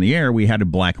mentioned on the air, we had a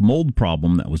black mold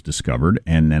problem that was discovered,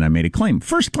 and then I made a claim.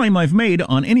 First claim I've made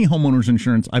on any homeowner's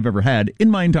insurance I've ever had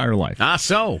in my entire life.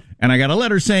 So? And I got a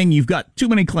letter saying you've got too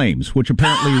many claims, which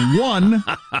apparently one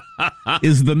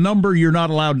is the number you're not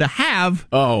allowed to have.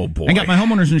 Oh, boy. I got my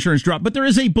homeowner's insurance dropped. But there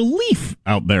is a belief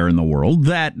out there in the world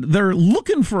that they're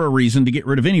looking for a reason to get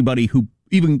rid of anybody who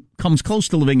even comes close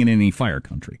to living in any fire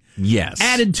country. Yes.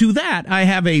 Added to that, I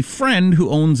have a friend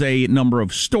who owns a number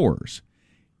of stores.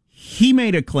 He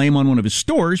made a claim on one of his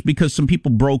stores because some people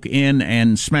broke in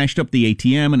and smashed up the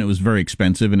ATM, and it was very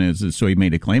expensive, and so he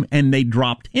made a claim, and they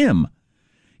dropped him.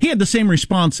 He had the same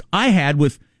response I had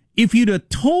with, if you'd have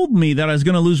told me that I was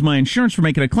going to lose my insurance for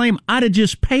making a claim, I'd have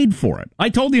just paid for it. I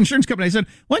told the insurance company, I said,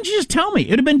 why don't you just tell me?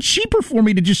 It'd have been cheaper for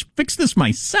me to just fix this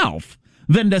myself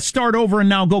than to start over and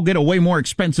now go get a way more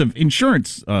expensive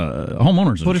insurance,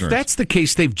 homeowner's insurance. But if that's the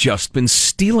case, they've just been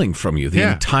stealing from you the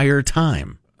entire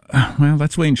time. Well,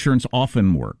 that's the way insurance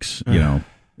often works. You know,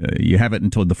 you have it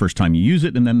until the first time you use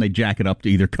it, and then they jack it up to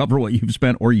either cover what you've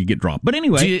spent or you get dropped. But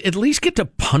anyway, do you at least get to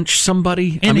punch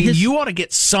somebody? I mean, you ought to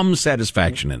get some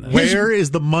satisfaction in this. Where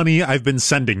is the money I've been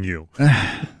sending you?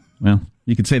 Well,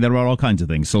 you could say that about all kinds of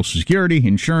things: Social Security,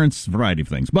 insurance, a variety of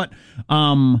things. But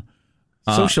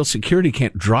Social Security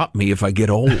can't drop me if I get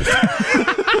old.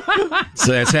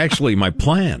 So that's actually my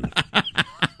plan.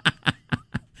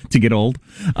 To get old,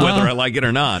 whether I like it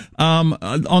or not.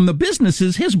 On the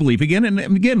businesses, his belief again, and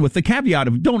again with the caveat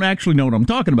of don't actually know what I'm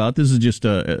talking about. This is just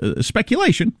a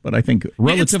speculation, but I think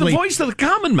relatively it's the voice of the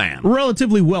common man.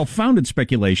 Relatively well-founded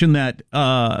speculation that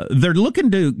they're looking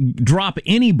to drop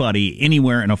anybody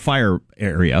anywhere in a fire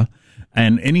area.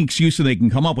 And any excuse that they can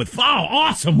come up with, oh,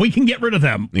 awesome, we can get rid of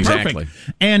them. Exactly.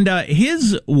 Perfect. And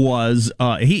his was,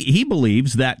 he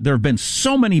believes that there have been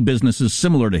so many businesses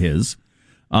similar to his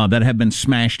that have been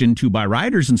smashed into by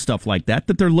riders and stuff like that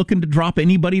they're looking to drop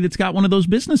anybody that's got one of those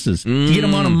businesses to get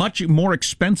them on a much more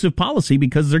expensive policy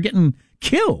because they're getting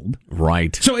killed.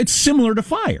 Right. So it's similar to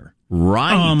fire.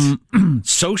 Right.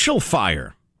 Social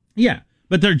fire. Yeah.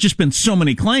 But there have just been so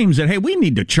many claims that, hey, we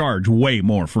need to charge way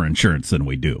more for insurance than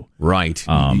we do. Right.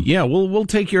 Yeah, we'll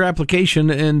take your application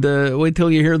and wait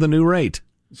till you hear the new rate.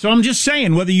 So I'm just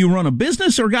saying, whether you run a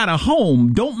business or got a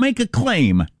home, don't make a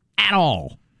claim at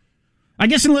all. I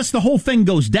guess unless the whole thing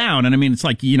goes down, and I mean, it's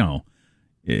like, you know,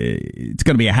 it's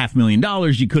going to be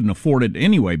 $500,000, you couldn't afford it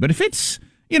anyway. But if it's,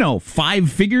 you know,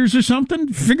 5 figures or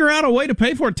something, figure out a way to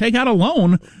pay for it, take out a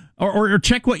loan, or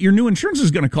check what your new insurance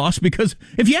is going to cost, because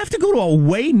if you have to go to a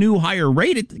way new higher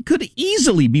rate, it could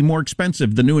easily be more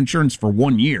expensive, the new insurance for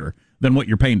 1 year, than what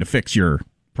you're paying to fix your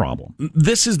problem.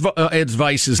 This is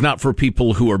advice is not for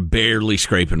people who are barely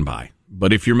scraping by.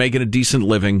 But if you're making a decent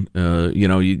living, you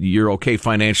know, you're okay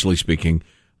financially speaking,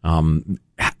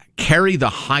 carry the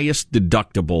highest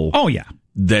deductible. Oh, yeah.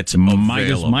 That's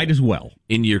available. Might as well.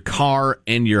 In your car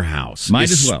and your house. Might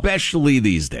as well. Especially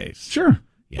these days. Sure.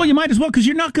 Yeah. Well, you might as well, because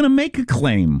you're not going to make a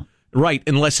claim. Right,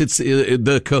 unless it's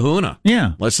the kahuna.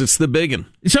 Yeah. Unless it's the biggin.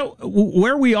 So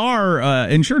where we are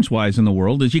insurance-wise in the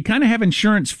world is you kind of have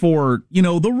insurance for, you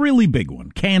know, the really big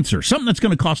one, cancer, something that's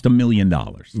going to cost $1 million.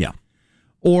 Yeah.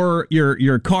 Or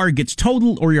your car gets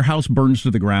totaled, or your house burns to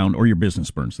the ground, or your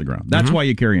business burns to the ground. That's why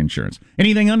you carry insurance.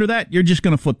 Anything under that, you're just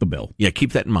going to foot the bill. Yeah,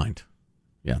 keep that in mind.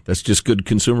 Yeah, that's just good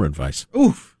consumer advice.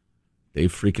 Oof.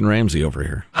 Dave freaking Ramsey over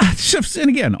here. And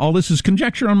again, all this is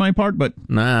conjecture on my part, but...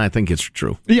 Nah, I think it's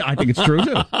true. Yeah, I think it's true,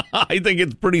 too. I think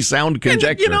it's pretty sound conjecture.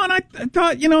 And, you know, and I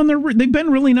thought, you know, and they've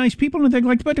been really nice people, and they're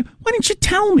like, but why didn't you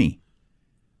tell me?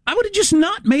 I would have just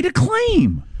not made a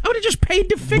claim. I would have just paid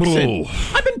to fix it.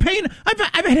 I've been paying. I've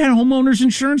had homeowners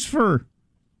insurance for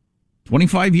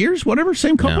 25 years, whatever,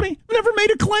 same company. Yeah. I've never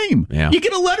made a claim. Yeah. You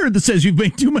get a letter that says you've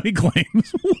made too many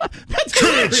claims. That's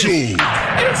crazy.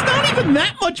 And it's not even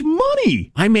that much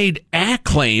money. I made a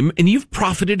claim, and you've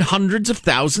profited hundreds of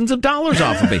thousands of dollars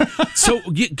off of me. So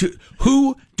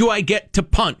who do I get to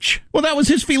punch? Well, that was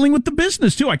his feeling with the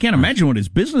business, too. I can't imagine what his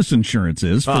business insurance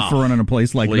is for running a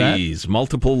place like Please,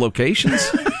 multiple locations?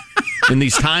 In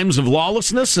these times of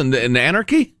lawlessness and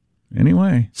anarchy?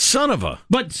 Anyway. Son of a...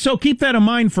 But so keep that in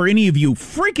mind for any of you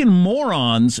freaking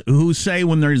morons who say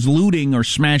when there's looting or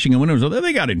smashing of windows,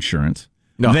 they got insurance.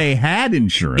 No. They had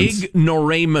insurance.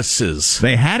 Ignoramuses.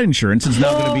 They had insurance. It's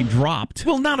now going to be dropped.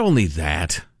 Well, not only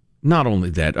that.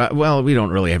 Well, we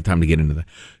don't really have time to get into that.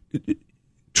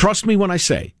 Trust me when I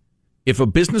say, if a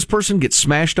business person gets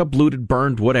smashed up, looted,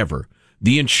 burned, whatever,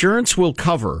 the insurance will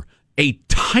cover a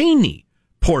tiny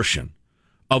portion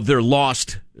of their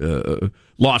lost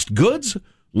goods,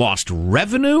 lost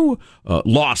revenue,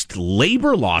 lost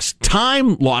labor, lost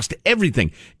time, lost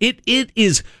everything.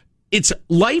 It's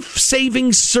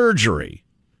life-saving surgery.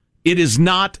 It is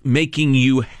not making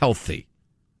you healthy.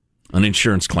 An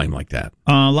insurance claim like that.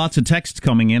 Lots of texts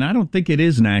coming in. I don't think it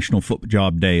is National Foot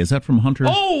Job Day. Is that from Hunter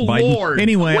Biden? Lord.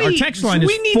 Anyway, our text line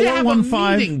is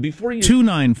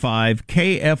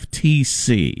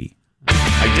 415-295-KFTC.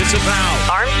 I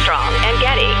disavow. Armstrong and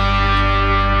Getty.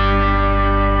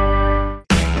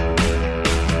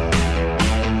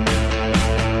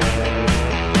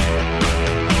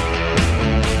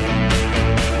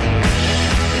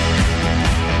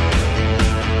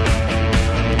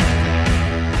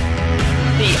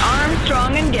 The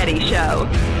Armstrong and Getty Show.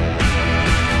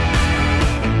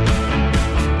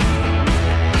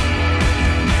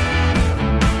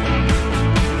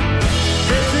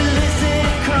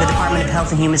 The Department of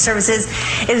Health and Human Services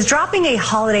is dropping a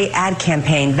holiday ad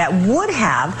campaign that would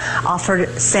have offered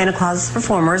Santa Claus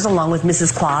performers, along with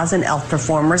Mrs. Claus and elf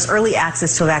performers, early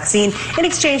access to a vaccine in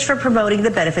exchange for promoting the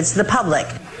benefits to the public.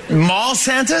 Mall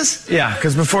Santas? Yeah,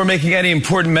 because before making any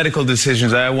important medical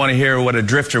decisions, I want to hear what a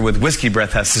drifter with whiskey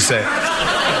breath has to say.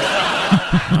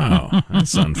 Oh,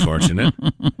 that's unfortunate.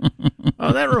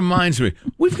 Oh, that reminds me.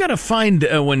 We've got to find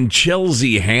when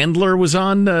Chelsea Handler was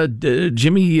on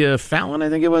Jimmy Fallon, I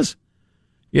think it was.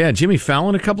 Yeah, Jimmy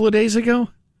Fallon a couple of days ago.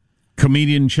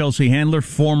 Comedian Chelsea Handler,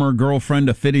 former girlfriend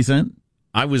of 50 Cent.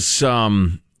 I was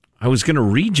going to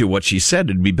read you what she said.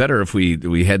 It'd be better if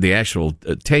we had the actual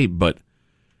tape, but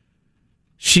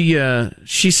she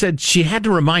said she had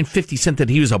to remind 50 Cent that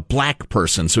he was a black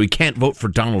person, so he can't vote for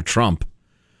Donald Trump.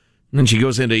 And then she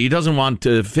goes into, he doesn't want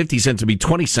 50 cents to be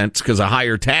 20 cents because of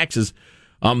higher taxes.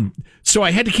 So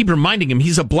I had to keep reminding him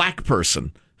he's a black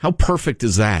person. How perfect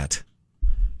is that?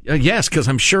 Yes, because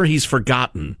I'm sure he's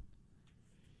forgotten.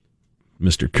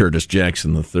 Mr. Curtis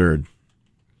Jackson III.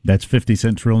 That's 50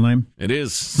 Cent's real name? It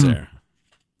is, sir.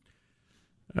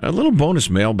 A little bonus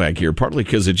mailbag here, partly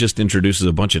because it just introduces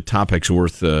a bunch of topics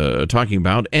worth talking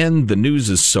about, and the news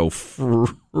is so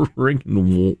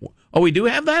freaking... Oh, we do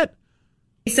have that?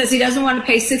 He says he doesn't want to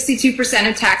pay 62%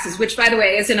 of taxes, which, by the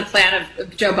way, isn't a plan of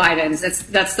Joe Biden's.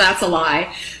 That's a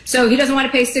lie. So he doesn't want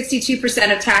to pay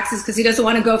 62% of taxes because he doesn't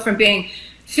want to go from being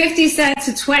 50 cents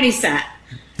to 20 cents.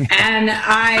 And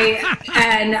I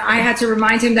had to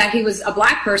remind him that he was a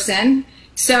black person,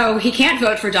 so he can't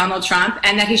vote for Donald Trump,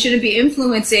 and that he shouldn't be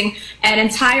influencing an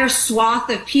entire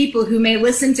swath of people who may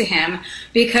listen to him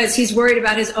because he's worried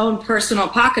about his own personal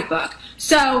pocketbook.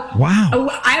 So wow.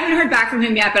 I haven't heard back from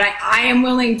him yet, but I am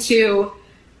willing to,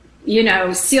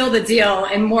 seal the deal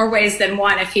in more ways than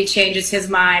one if he changes his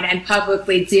mind and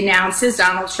publicly denounces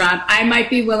Donald Trump. I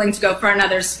might be willing to go for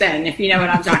another spin, if you know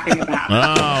what I'm talking about.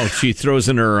 Oh, she throws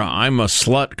in her I'm a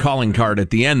slut calling card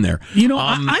at the end there.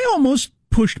 I almost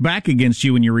pushed back against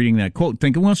you when you're reading that quote,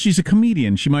 thinking, well, she's a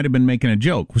comedian. She might have been making a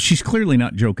joke. Well, she's clearly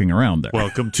not joking around there.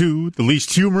 Welcome to the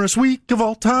least humorous week of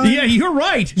all time. Yeah, you're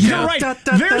right. You're right.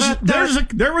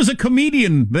 There was a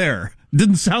comedian there.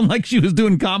 Didn't sound like she was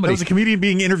doing comedy. There was a comedian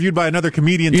being interviewed by another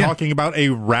comedian talking about a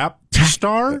rap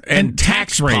star and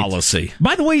tax policy.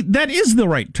 By the way, that is the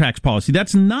right tax policy.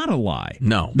 That's not a lie.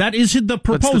 No. That is the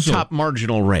proposal. That's the top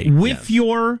marginal rate. With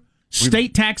your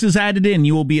state taxes added in,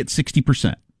 you will be at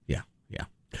 60%.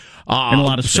 In a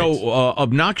lot of states. So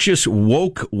obnoxious,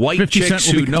 woke, white chicks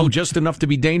who know just enough to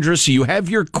be dangerous. You have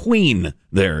your queen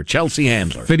there, Chelsea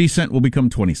Handler. 50 Cent will become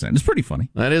 20 Cent. It's pretty funny.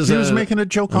 That is. He was making a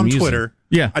joke on Twitter.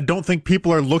 Yeah. I don't think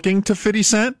people are looking to 50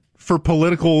 Cent for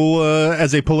political,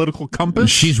 as a political compass.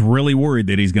 She's really worried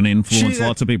that he's going to influence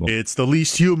lots of people. It's the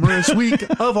least humorous week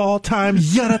of all time.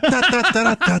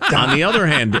 On the other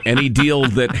hand, any deal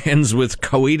that ends with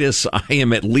coitus, I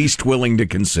am at least willing to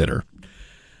consider.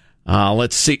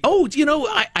 Let's see. Oh,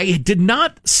 I did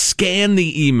not scan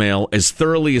the email as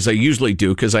thoroughly as I usually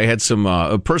do because I had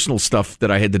some personal stuff that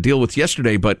I had to deal with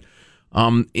yesterday. But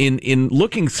in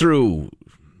looking through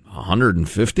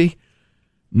 150,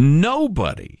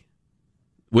 nobody,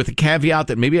 with a caveat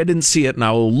that maybe I didn't see it and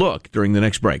I will look during the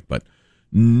next break, but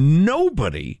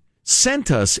nobody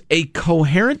sent us a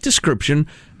coherent description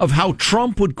of how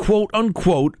Trump would, quote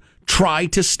unquote, try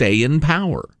to stay in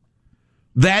power.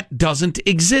 That doesn't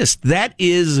exist. That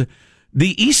is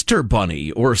the Easter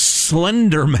Bunny or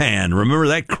Slender Man. Remember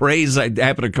that craze? I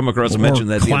happened to come across and mention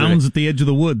that. Clowns at the edge of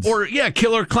the woods. Or,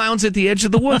 killer clowns at the edge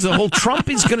of the woods. The whole Trump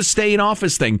is going to stay in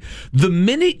office thing. The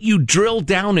minute you drill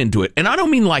down into it, and I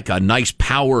don't mean like a nice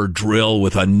power drill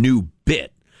with a new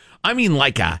bit. I mean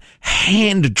like a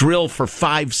hand drill for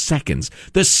 5 seconds.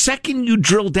 The second you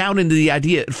drill down into the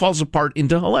idea, it falls apart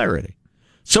into hilarity.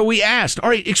 So we asked, all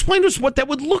right, explain to us what that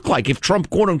would look like if Trump,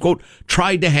 quote unquote,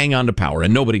 tried to hang on to power,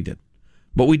 and nobody did.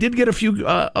 But we did get a few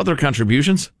other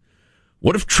contributions.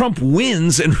 What if Trump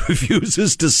wins and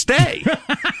refuses to stay?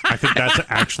 I think that's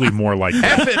actually more like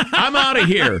that. F it, I'm out of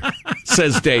here,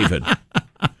 says David.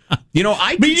 But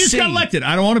you just got elected.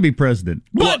 I don't want to be president.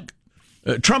 Look,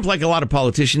 Trump, like a lot of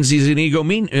politicians, he's an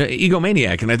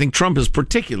egomaniac, and I think Trump is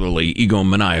particularly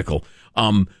egomaniacal.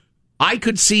 I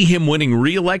could see him winning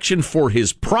re-election for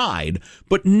his pride,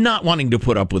 but not wanting to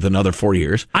put up with another 4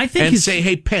 years. Say,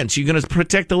 hey, Pence, you going to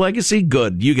protect the legacy?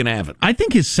 Good, you can have it. I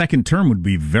think his second term would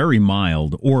be very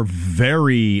mild or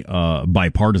very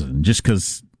bipartisan, just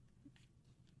because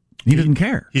he doesn't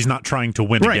care. He's not trying to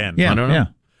win again. Yeah, I don't know. Yeah.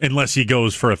 Unless he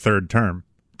goes for a third term,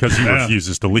 because he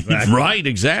refuses to leave. Right,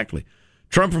 exactly.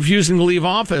 Trump refusing to leave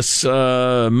office.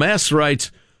 Mess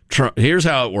writes, here's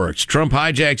how it works. Trump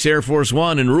hijacks Air Force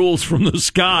One and rules from the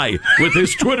sky with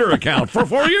his Twitter account for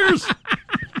 4 years.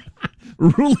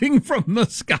 Ruling from the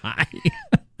sky.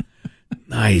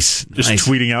 Nice. Just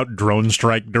tweeting out drone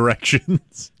strike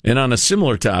directions. And on a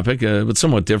similar topic, but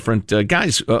somewhat different,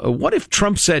 guys, what if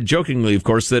Trump said, jokingly, of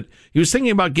course, that he was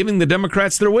thinking about giving the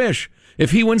Democrats their wish?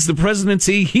 If he wins the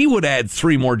presidency, he would add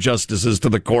 3 more justices to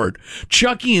the court.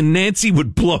 Chucky and Nancy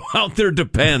would blow out their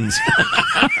depends.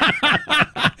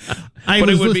 But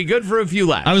it would be good for a few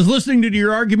laps. I was listening to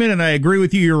your argument, and I agree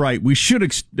with you. You're right. We should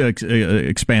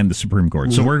expand the Supreme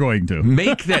Court, so we're going to.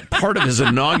 Make that part of his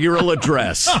inaugural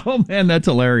address. Oh, man, that's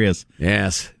hilarious.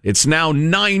 Yes. It's now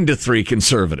 9-3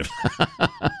 conservative.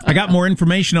 I got more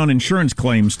information on insurance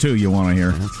claims, too, you want to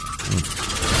hear.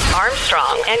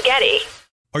 Armstrong and Getty.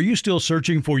 Are you still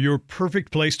searching for your perfect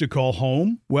place to call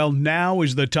home? Well, now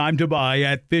is the time to buy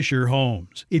at Fisher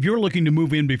Homes. If you're looking to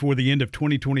move in before the end of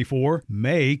 2024,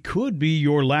 May could be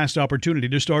your last opportunity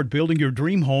to start building your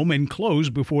dream home and close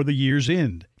before the year's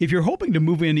end. If you're hoping to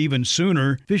move in even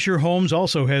sooner, Fisher Homes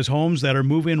also has homes that are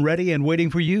move-in ready and waiting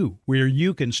for you, where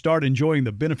you can start enjoying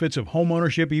the benefits of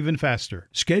homeownership even faster.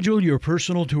 Schedule your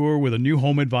personal tour with a new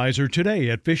home advisor today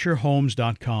at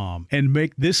FisherHomes.com and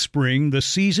make this spring the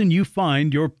season you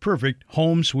find your perfect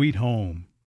home sweet home.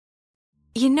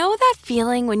 You know that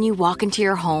feeling when you walk into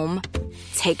your home,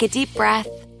 take a deep breath,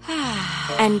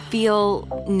 and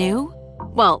feel new?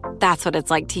 Well, that's what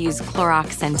it's like to use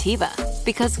Clorox Scentiva.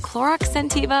 Because Clorox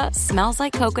Scentiva smells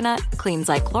like coconut, cleans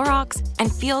like Clorox, and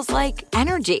feels like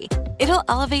energy. It'll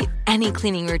elevate any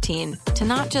cleaning routine to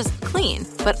not just clean,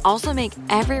 but also make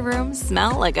every room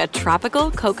smell like a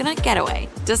tropical coconut getaway.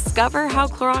 Discover how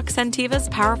Clorox Scentiva's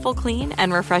powerful clean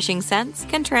and refreshing scents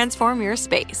can transform your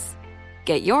space.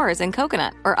 Get yours in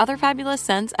coconut or other fabulous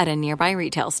scents at a nearby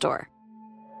retail store.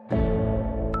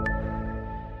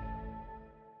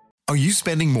 Are you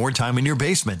spending more time in your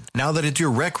basement now that it's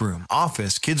your rec room,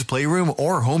 office, kids' playroom,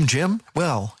 or home gym?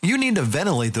 Well, you need to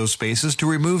ventilate those spaces to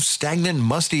remove stagnant,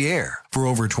 musty air. For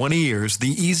over 20 years, the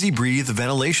Easy Breathe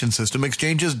ventilation system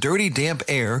exchanges dirty, damp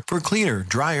air for cleaner,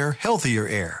 drier, healthier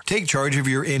air. Take charge of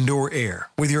your indoor air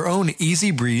with your own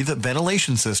Easy Breathe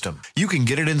ventilation system. You can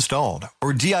get it installed,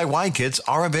 or DIY kits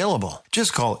are available.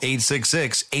 Just call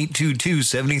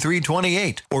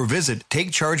 866-822-7328 or visit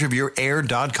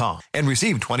takechargeofyourair.com and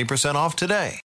receive 20% off today.